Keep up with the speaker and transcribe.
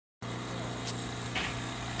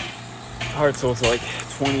All right, so it's like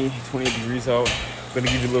 28 degrees out. I'm gonna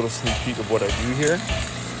give you a little sneak peek of what I do here.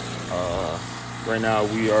 Right now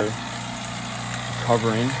we are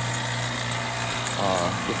covering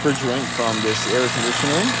refrigerant from this air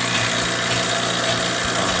conditioner.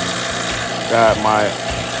 Got my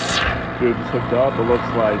gauges hooked up. It looks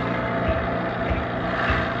like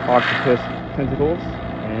octopus tentacles.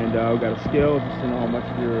 And we got a scale just to know how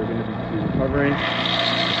much you're going to be recovering.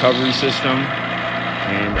 Recovery system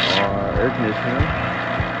and our air conditioner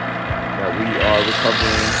that we are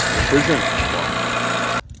recovering refrigerant.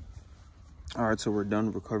 All right, so we're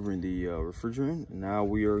done recovering the refrigerant. Now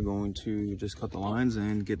we are going to just cut the lines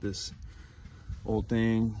and get this old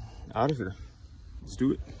thing out of here. Let's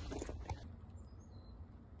do it.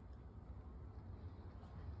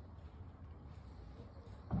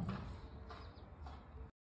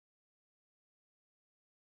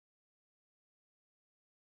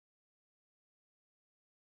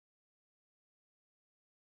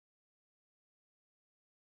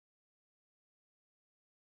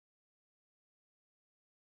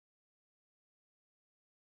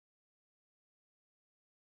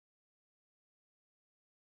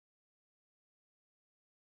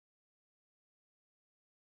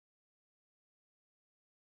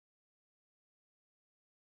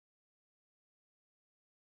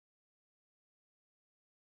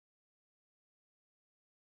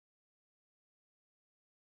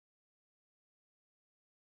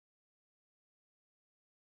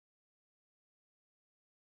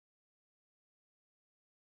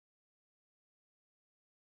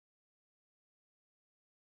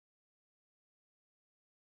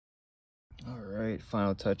 All right,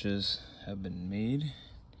 final touches have been made.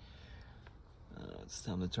 It's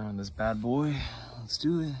time to turn on this bad boy. Let's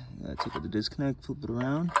do it. Take out the disconnect, flip it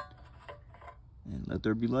around, and let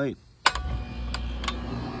there be light. All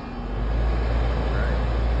right.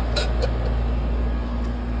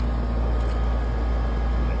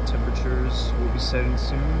 Temperatures will be setting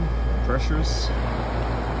soon. Pressures.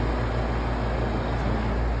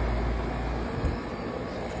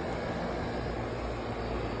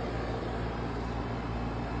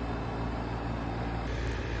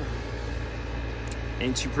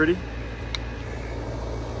 Ain't too pretty?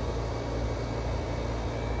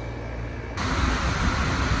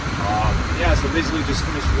 Yeah, so basically just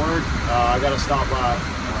finished work. I gotta stop by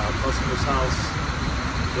customer's house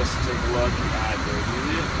just to take a look at their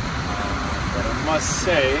unit. But I must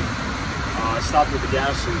say, I stopped at the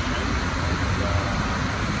gas station. And,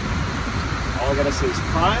 all I gotta say is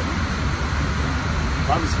Prime.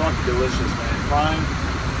 Prime is fucking delicious, man. Prime.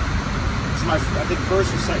 It's my, I think,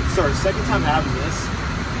 second time having this,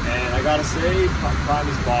 and I gotta say, Prime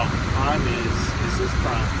is bomb. Prime is just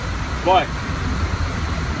Prime. But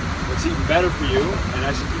what's even better for you, and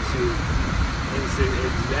actually keeps you,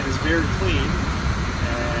 and it's very clean,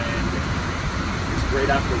 and it's great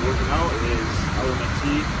after working out, is Element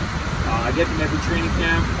T. I get them every training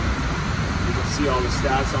camp. You can see all the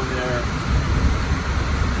stats on there.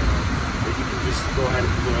 You can just go ahead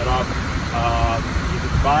and pull it up. You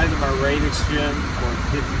can buy them at Radix Gym for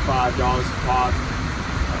 $55 a pop.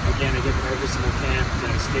 Again, I get them every single camp to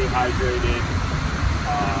stay hydrated.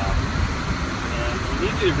 And you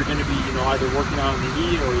need it if you're going to be, either working out in the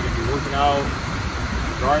heat or you're going to be working out.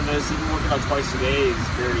 Regardless, even working out twice a day is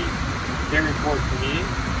very, very important for me.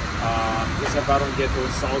 Because if I don't get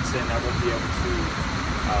those salts in, I won't be able to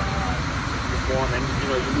perform. And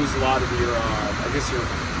you lose a lot of your.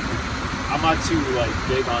 I'm not too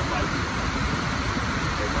big on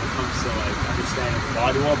when it comes to understanding the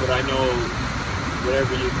body well, but I know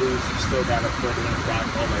whatever you lose, you still gotta put it back,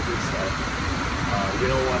 all that good stuff. You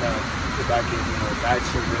don't want to put back in, bad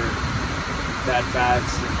sugar, bad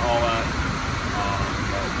fats, and all that.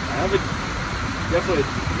 But I have definitely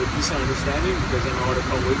a decent understanding because I know how to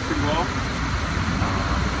cut weight pretty well.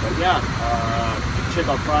 But yeah, you can check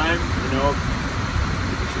out Prime,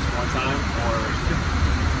 if it's just one time, or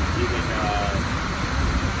even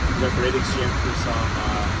the Radix Gym for some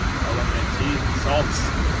Element T salts.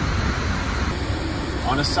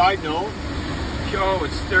 On a side note,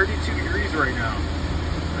 it's 32 degrees right now.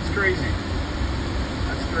 That's crazy.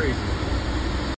 That's crazy.